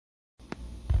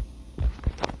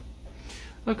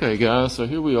Okay guys, so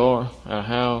here we are at a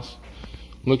house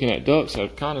looking at ducts that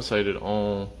have condensated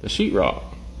on the sheetrock.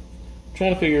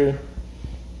 Trying to figure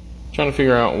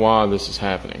out why this is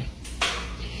happening.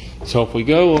 So if we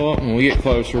go up and we get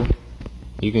closer,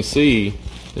 you can see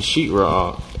the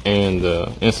sheetrock and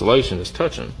the insulation is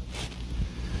touching.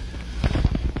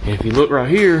 And if you look right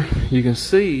here, you can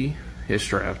see it's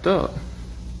strapped up.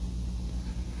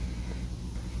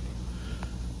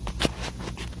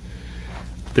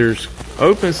 There's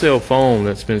open cell foam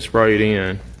that's been sprayed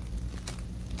in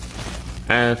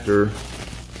after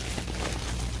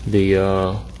the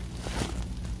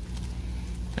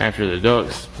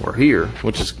ducts were here,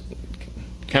 which is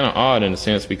kind of odd in a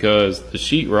sense because the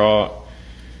sheetrock,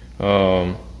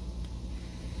 the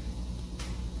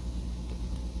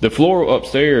floor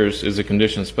upstairs is a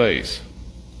conditioned space,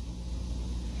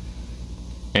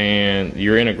 and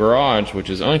you're in a garage which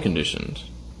is unconditioned.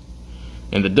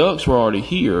 And the ducts were already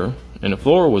here, and the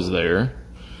floor was there.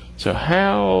 So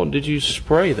how did you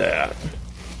spray that?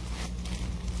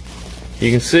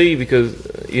 You can see, because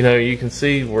you can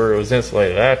see where it was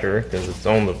insulated after, because it's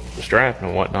on the strap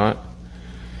and whatnot.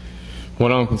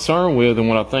 What I'm concerned with and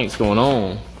what I think is going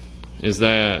on is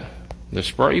that the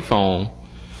spray foam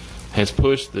has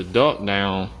pushed the duct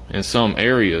down in some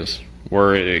areas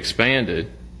where it expanded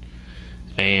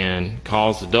and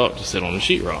caused the duct to sit on the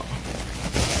sheetrock.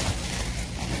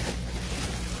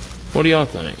 What do y'all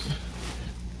think?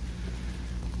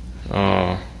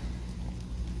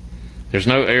 There's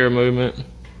no air movement.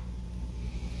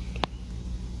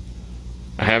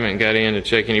 I haven't got in to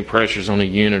check any pressures on the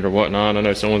unit or whatnot. I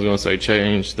know someone's going to say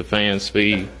change the fan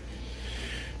speed,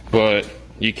 but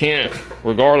you can't,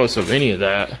 regardless of any of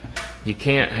that, you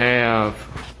can't have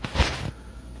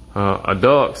a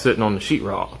duct sitting on the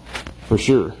sheetrock for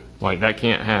sure. Like, that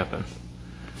can't happen.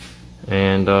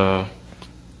 And I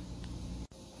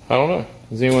don't know.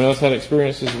 Has anyone else had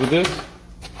experiences with this?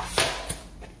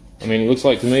 I mean, it looks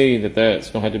like to me that that's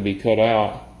going to have to be cut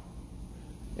out.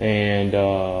 And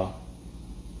I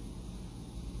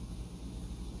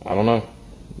don't know.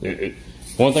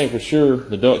 One thing for sure,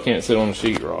 the duct can't sit on the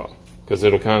sheetrock because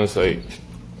it'll condensate.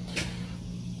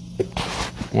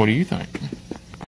 What do you think?